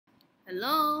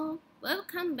Hello,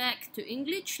 welcome back to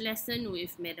English lesson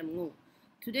with Madam Ngu.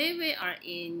 Today we are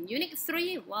in Unit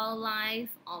 3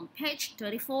 Wildlife on page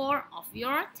 34 of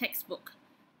your textbook.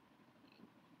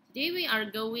 Today we are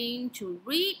going to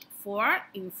read for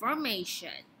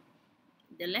information.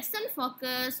 The lesson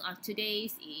focus of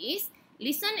today's is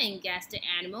listen and guess the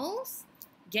animals,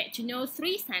 get to know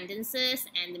 3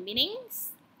 sentences and the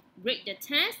meanings, read the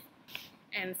test,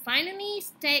 and finally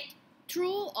state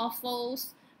true or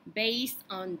false based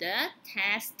on the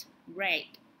test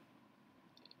rate.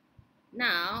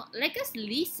 Now, let us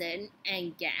listen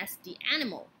and guess the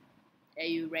animal. Are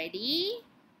you ready?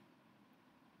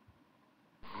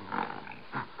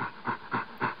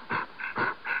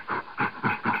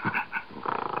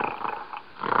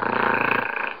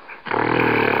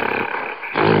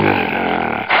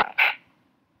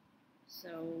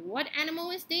 So, what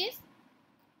animal is this?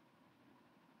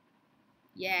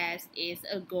 Yes, it's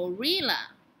a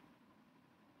gorilla.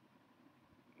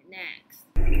 Next.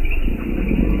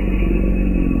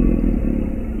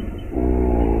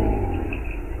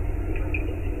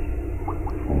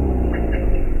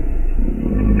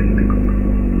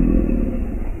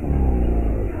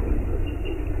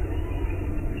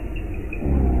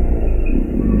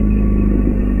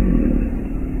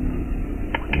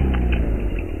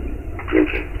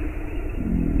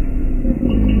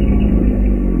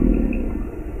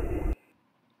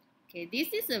 Okay,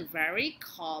 this is a very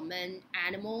common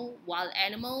animal, wild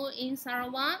animal in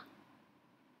Sarawak.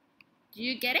 Do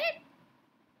you get it?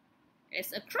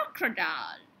 It's a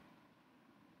crocodile.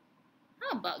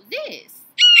 How about this?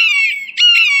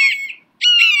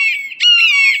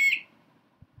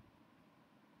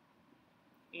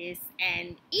 It's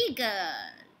an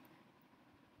eagle.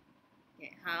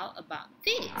 Okay, how about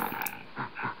this?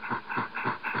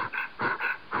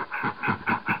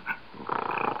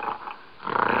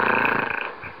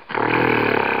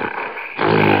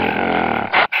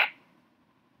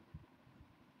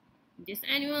 This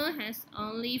animal has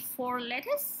only 4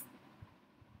 letters,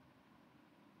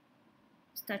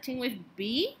 starting with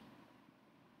B.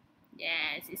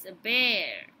 Yes, it's a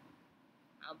bear.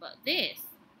 How about this?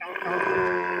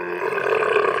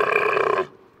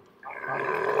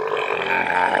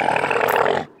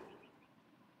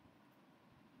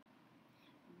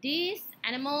 This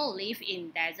animal lives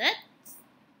in deserts.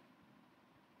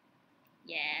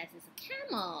 Yes, it's a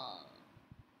camel.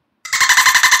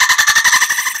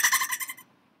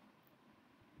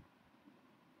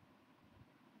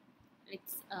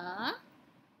 It's a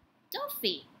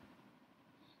dolphin.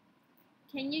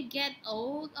 Can you get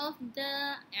all of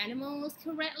the animals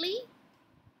correctly?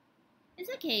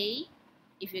 It's okay.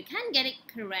 If you can't get it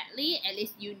correctly, at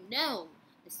least you know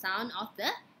the sound of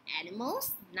the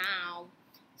animals now.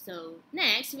 So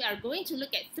next, we are going to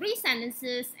look at 3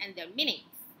 sentences and their meanings.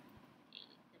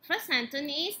 The first sentence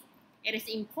is, it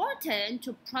is important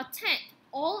to protect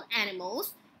all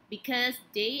animals because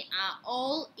they are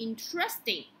all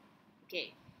interesting.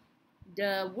 Okay,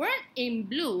 the word in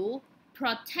blue,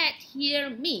 protect here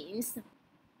means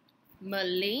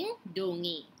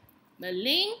melindungi.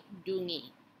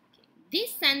 Melindungi. Okay.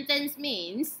 This sentence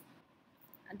means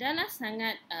adalah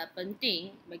sangat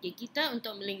penting bagi kita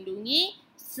untuk melindungi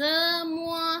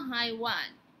semua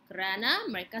haiwan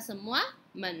kerana mereka semua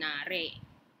menarik.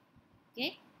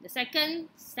 Okay, the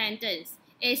second sentence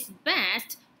is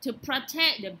best to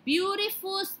protect the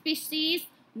beautiful species,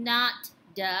 not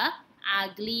the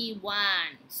ugly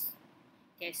ones.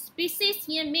 Okay, species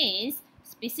here means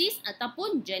species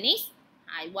ataupun jenis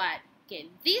haiwan. Okay,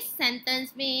 this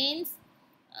sentence means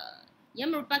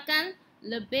yang merupakan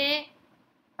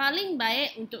paling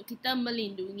baik untuk kita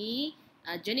melindungi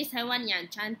jenis haiwan yang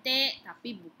cantik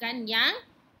tapi bukan yang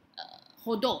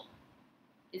hodoh.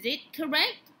 Is it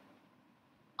correct?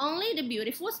 Only the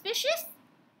beautiful species?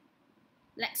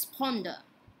 Let's ponder.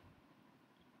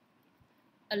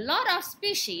 A lot of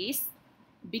species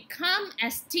become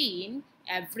extinct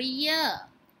every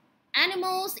year.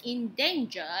 Animals in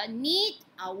danger need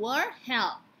our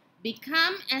help.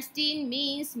 Become extinct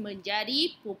means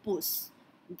menjadi pupus.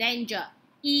 Danger.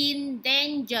 In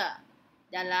danger.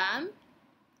 Dalam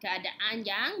keadaan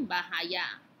yang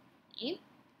bahaya. Okay.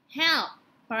 Help.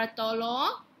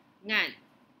 Pertolongan.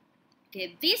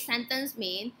 Okay, this sentence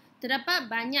means terdapat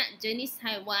banyak jenis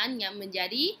haiwan yang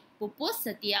menjadi pupus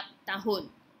setiap tahun.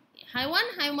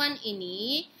 Haiwan-haiwan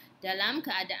ini dalam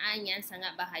keadaan yang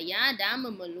sangat bahaya dan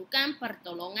memerlukan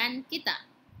pertolongan kita.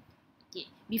 Okay.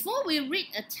 Before we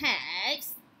read a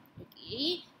text,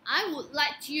 okay, I would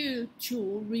like you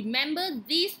to remember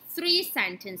these 3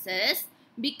 sentences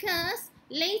because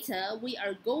later we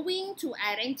are going to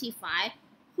identify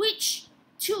which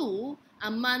 2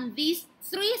 among these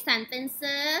three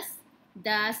sentences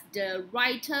does the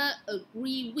writer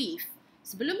agree with?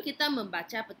 Sebelum kita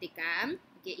membaca petikan,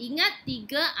 ingat 3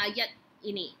 ayat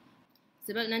ini.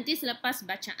 Sebab nanti selepas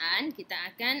bacaan, kita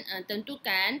akan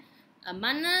tentukan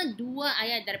mana 2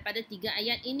 ayat daripada 3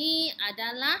 ayat ini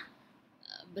adalah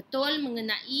betul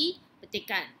mengenai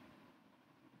petikan.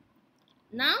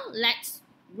 Now, let's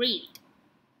read.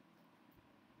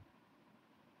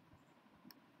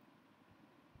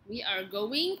 We are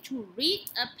going to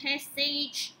read a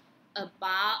passage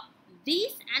about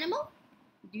this animal.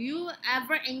 Do you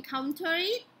ever encounter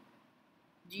it?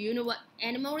 Do you know what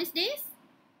animal is this?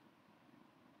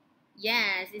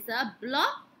 Yes, it's a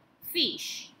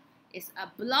blobfish. It's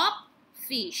a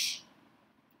blobfish.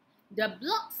 The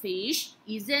blobfish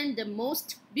isn't the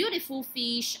most beautiful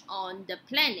fish on the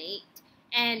planet,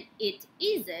 and it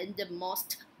isn't the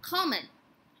most common.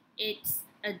 It's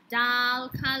a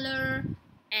dull color,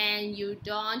 and you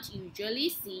don't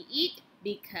usually see it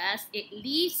because it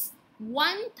lives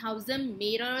 1,000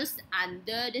 meters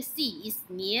under the seas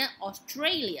near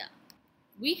Australia.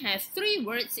 We have 3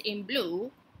 words in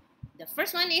blue. The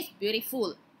first one is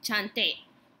beautiful, cantik.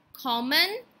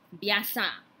 Common,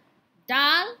 biasa.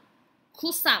 Dull,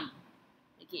 kusam.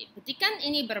 Okay, petikan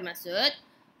ini bermaksud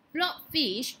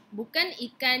blobfish bukan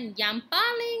ikan yang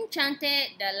paling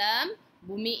cantik dalam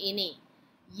bumi ini.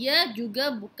 Ia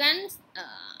juga bukan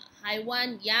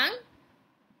haiwan yang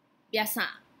biasa.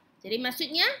 Jadi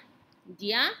maksudnya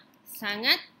dia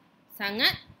sangat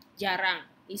jarang.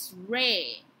 It's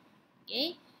rare.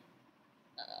 Okay.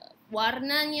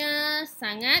 Warnanya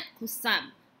sangat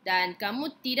kusam dan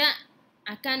kamu tidak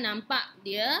akan nampak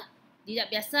dia.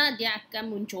 Tidak biasa dia akan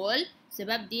muncul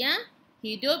sebab dia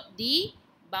hidup di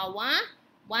bawah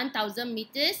 1,000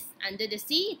 meters under the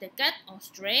sea dekat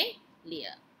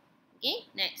Australia. Okay,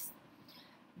 next.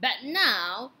 But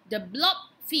now, the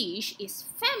blobfish is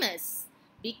famous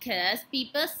because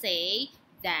people say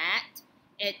that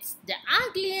it's the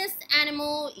ugliest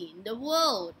animal in the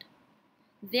world.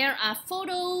 There are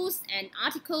photos and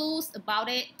articles about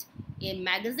it in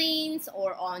magazines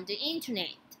or on the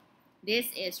internet. This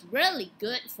is really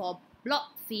good for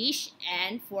blobfish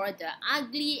and for the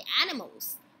ugly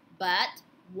animals. But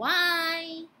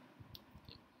why?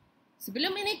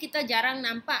 Sebelum ini kita jarang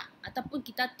nampak ataupun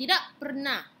kita tidak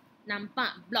pernah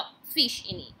nampak blobfish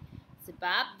ini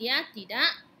sebab dia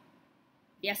tidak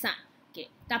biasa. Okay.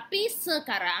 Tapi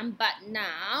sekarang, but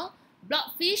now,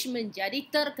 blobfish menjadi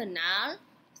terkenal,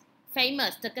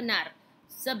 terkenal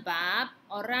sebab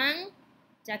orang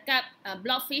cakap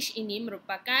blobfish ini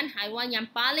merupakan haiwan yang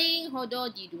paling hodoh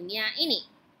di dunia ini.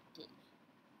 Okay.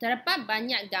 Terdapat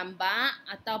banyak gambar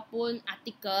ataupun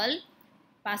artikel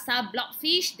pasal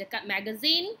blobfish dekat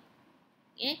magazine,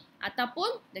 okay,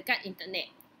 ataupun dekat internet.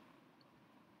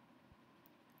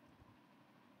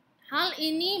 Hal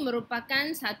ini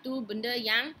merupakan satu benda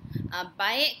yang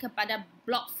baik kepada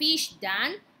blobfish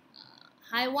dan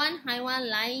haiwan-haiwan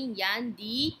lain yang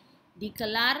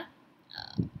dikelar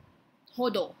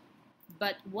hodoh.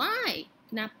 But why?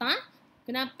 Kenapa?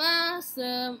 Kenapa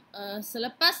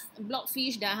selepas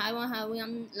blobfish dan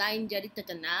haiwan-haiwan lain jadi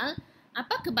terkenal,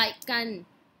 apa kebaikan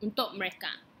untuk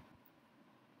mereka?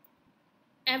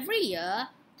 Every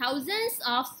year, thousands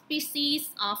of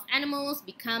species of animals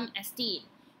become extinct.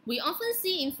 We often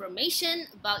see information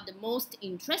about the most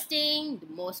interesting, the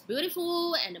most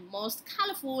beautiful, and the most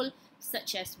colorful,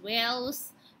 such as whales,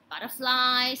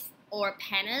 butterflies, or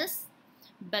pandas.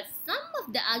 But some of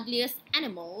the ugliest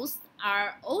animals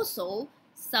are also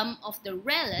some of the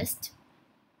rarest,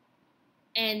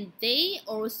 and they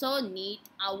also need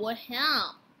our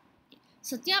help.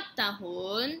 Setiap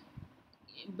tahun,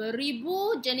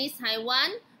 beribu jenis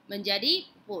haiwan menjadi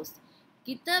pupus.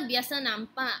 Kita biasa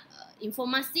nampak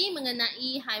informasi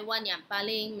mengenai haiwan yang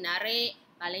paling menarik,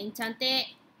 paling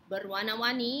cantik,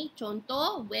 berwarna-warni,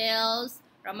 contoh whales,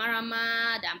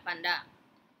 rama-rama dan panda.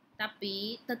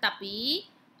 Tetapi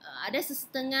ada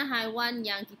setengah haiwan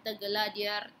yang kita gelar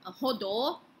dia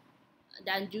hodoh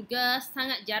dan juga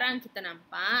sangat jarang kita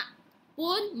nampak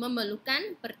pun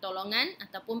memerlukan pertolongan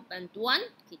ataupun bantuan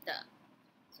kita.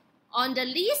 On the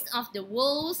list of the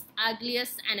world's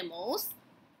ugliest animals,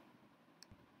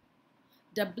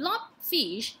 the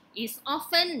blobfish is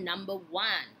often number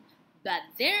 1,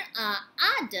 but there are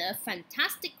other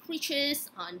fantastic creatures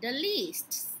on the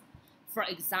list. For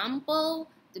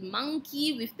example, the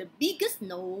monkey with the biggest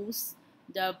nose,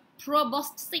 the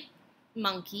proboscis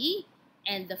monkey,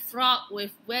 and the frog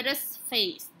with weirdest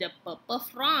face, the purple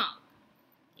frog.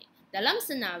 Dalam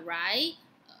senarai,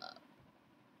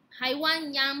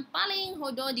 haiwan yang paling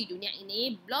hodoh di dunia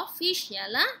ini, blobfish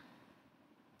ialah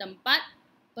tempat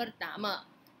pertama.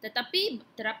 Tetapi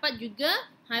terdapat juga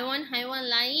haiwan-haiwan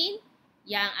lain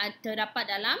yang terdapat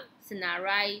dalam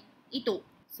senarai itu.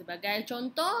 Sebagai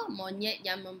contoh, monyet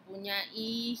yang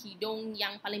mempunyai hidung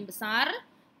yang paling besar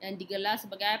yang digelar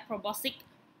sebagai proboscis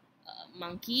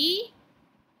monkey,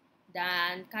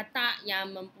 dan katak yang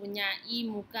mempunyai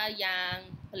muka yang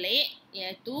pelik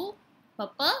iaitu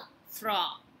purple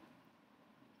frog.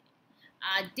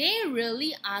 Are they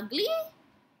really ugly?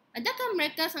 Adakah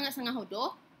mereka sangat-sangat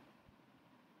hodoh?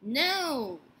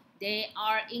 No, they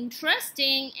are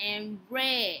interesting and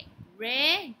rare.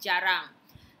 Rare, jarang.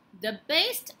 The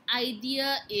best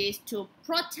idea is to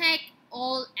protect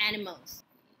all animals.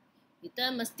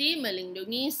 Kita mesti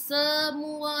melindungi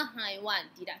semua haiwan.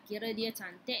 Tidak kira dia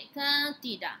cantik ke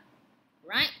tidak.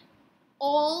 Right?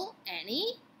 All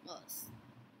animals.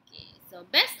 Okay, so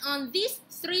based on these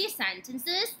 3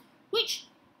 sentences, which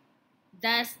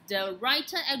does the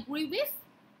writer agree with?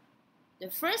 The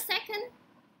first, second,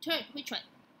 third, which one?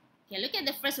 Okay, look at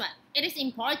the first one. It is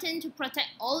important to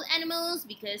protect all animals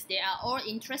because they are all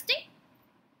interesting.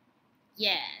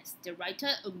 Yes, the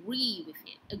writer agrees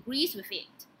with it.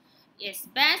 It's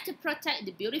best to protect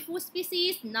the beautiful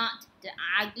species, not the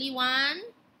ugly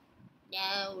one.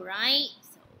 No, right?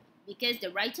 So, because the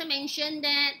writer mentioned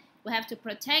that we have to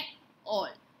protect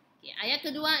all. Okay, ayat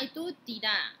kedua itu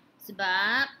tidak.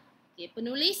 Sebab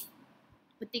penulis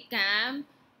petikan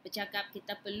bercakap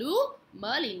kita perlu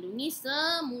melindungi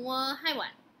semua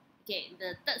haiwan. Okay,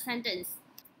 the third sentence.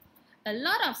 A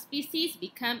lot of species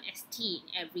become extinct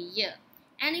every year.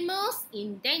 Animals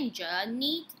in danger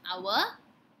need our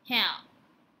help.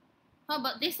 How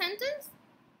about this sentence?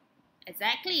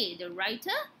 Exactly, the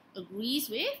writer agrees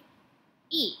with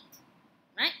it.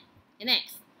 Right? And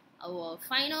next, our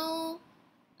final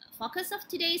focus of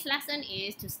today's lesson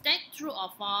is to state true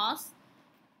or false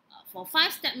for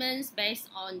 5 statements based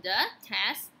on the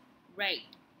test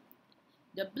rate.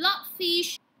 The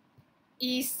blobfish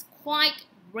is quite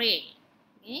rare.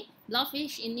 Okay?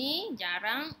 Blobfish ini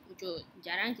jarang wujud,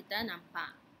 jarang kita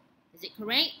nampak. Is it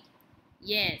correct?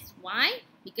 Yes. Why?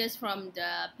 Because from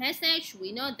the passage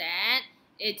we know that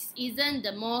it isn't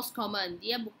the most common.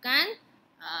 Dia bukan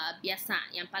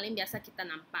biasa, yang paling biasa kita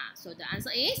nampak. So the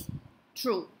answer is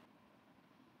true.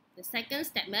 The second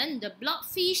statement, the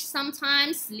blobfish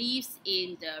sometimes lives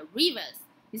in the rivers.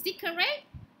 Is it correct?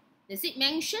 Does it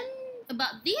mention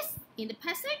about this in the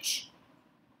passage?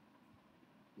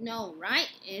 No, right?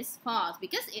 It's false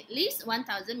because it lives 1,000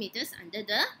 meters under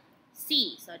the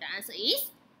sea. So the answer is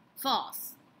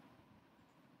false.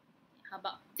 How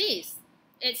about this?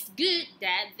 It's good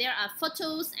that there are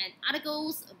photos and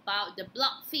articles about the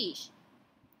blobfish.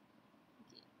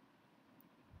 Okay.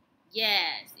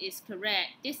 Yes, it's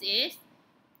correct. This is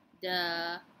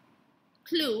the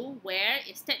clue where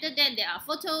it stated that there are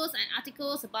photos and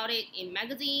articles about it in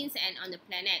magazines and on the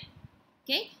planet.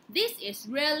 Okay, this is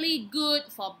really good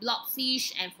for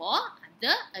blobfish and for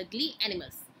the ugly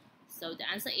animals. So the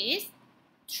answer is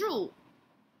true.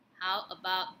 How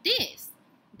about this?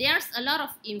 There's a lot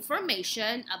of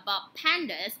information about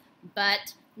pandas,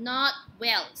 but not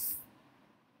whales.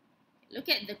 Look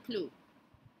at the clue.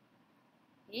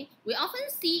 Okay. We often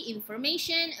see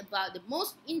information about the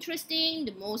most interesting,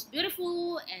 the most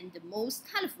beautiful, and the most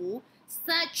colorful,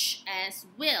 such as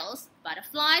whales,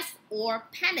 butterflies, or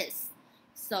pandas.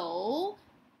 So,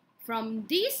 from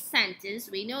this sentence,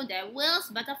 we know that whales,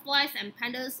 butterflies, and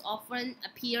pandas often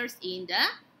appears in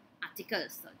the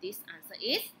articles. So, this answer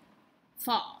is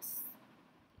false.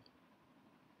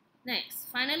 Next,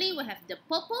 finally, we have the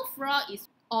purple frog is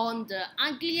on the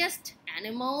ugliest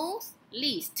animals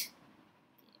list.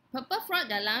 Purple frog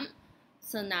dalam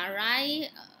senarai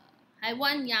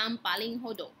haiwan yang paling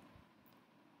hodoh.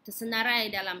 Tersenarai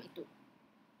dalam itu.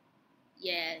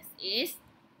 Yes, it's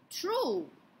true.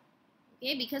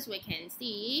 Okay, because we can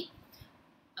see.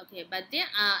 Okay, but there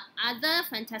are other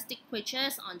fantastic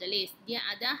creatures on the list. Dia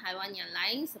ada haiwan yang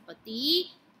lain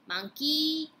seperti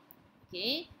monkey.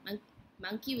 Okay,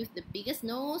 monkey with the biggest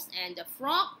nose and the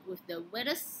frog with the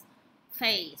wettest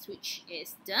face, which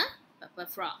is the purple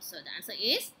frog. So the answer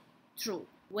is true.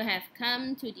 We have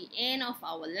come to the end of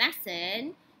our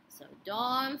lesson. So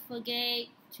don't forget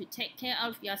to take care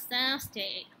of yourself.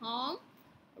 Stay at home.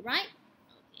 Alright?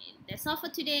 Okay, that's all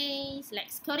for today.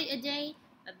 Let's call it a day.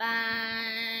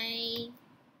 Bye-bye.